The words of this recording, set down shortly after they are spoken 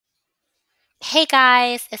Hey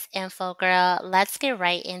guys, it's Info Girl. Let's get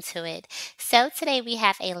right into it. So today we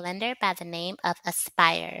have a lender by the name of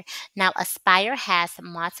Aspire. Now Aspire has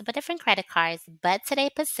multiple different credit cards, but today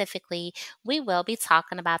specifically we will be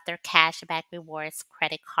talking about their cashback rewards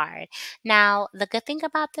credit card. Now the good thing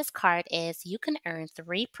about this card is you can earn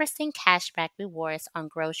 3% cashback rewards on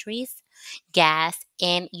groceries, gas,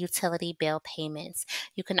 and utility bill payments.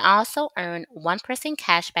 You can also earn 1%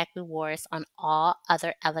 cashback rewards on all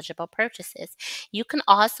other eligible purchases. You can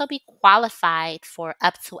also be qualified for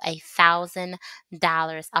up to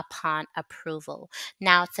 $1,000 upon approval.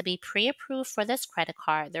 Now, to be pre-approved for this credit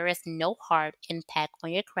card, there is no hard impact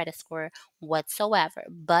on your credit score whatsoever.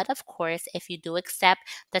 But of course, if you do accept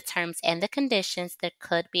the terms and the conditions, there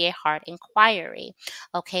could be a hard inquiry.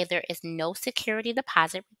 Okay, there is no security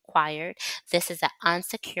deposit required. This is an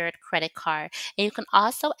unsecured credit card. And you can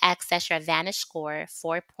also access your Vantage Score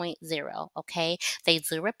 4.0. Okay, they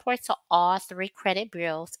do report to all three credit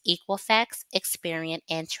bureaus: Equifax, Experian,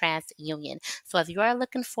 and TransUnion. So if you are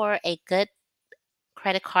looking for a good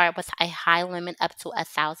credit card with a high limit up to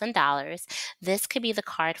 $1,000, this could be the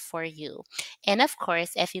card for you. And of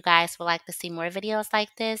course, if you guys would like to see more videos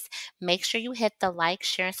like this, make sure you hit the like,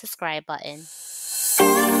 share, and subscribe button.